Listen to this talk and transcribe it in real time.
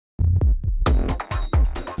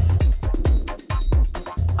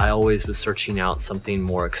I always was searching out something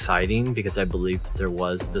more exciting because I believed that there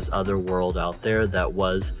was this other world out there that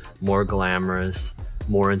was more glamorous,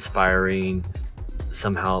 more inspiring,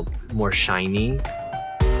 somehow more shiny.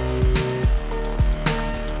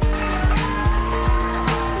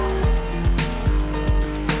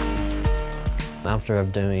 After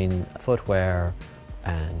doing footwear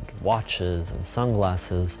and watches and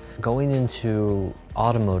sunglasses, going into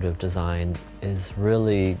automotive design is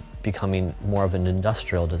really becoming more of an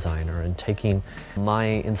industrial designer and taking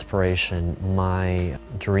my inspiration, my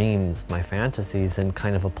dreams, my fantasies, and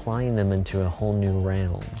kind of applying them into a whole new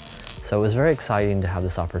realm. So it was very exciting to have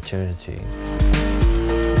this opportunity.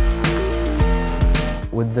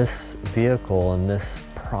 With this vehicle and this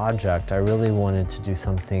project, I really wanted to do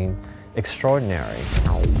something extraordinary.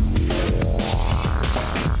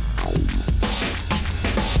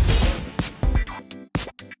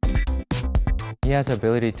 He has the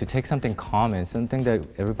ability to take something common, something that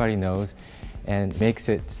everybody knows, and makes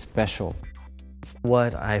it special.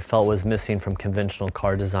 What I felt was missing from conventional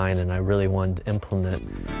car design and I really wanted to implement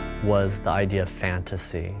was the idea of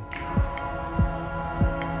fantasy.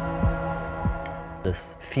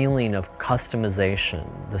 This feeling of customization,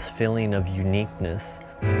 this feeling of uniqueness.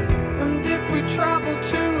 And if we travel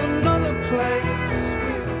to another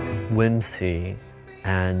place, whimsy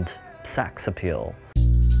and sex appeal.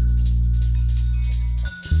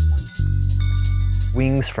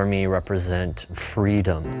 Wings for me represent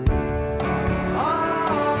freedom.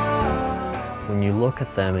 When you look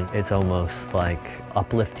at them, it's almost like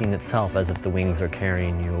uplifting itself as if the wings are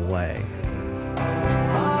carrying you away.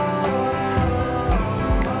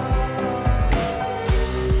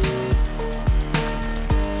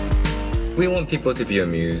 We want people to be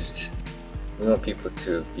amused. We want people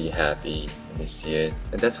to be happy when they see it.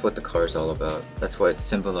 And that's what the car is all about. That's why it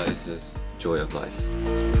symbolizes joy of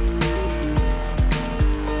life.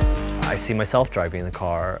 I see myself driving the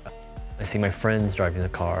car. I see my friends driving the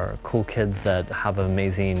car. Cool kids that have an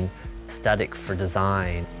amazing aesthetic for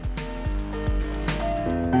design.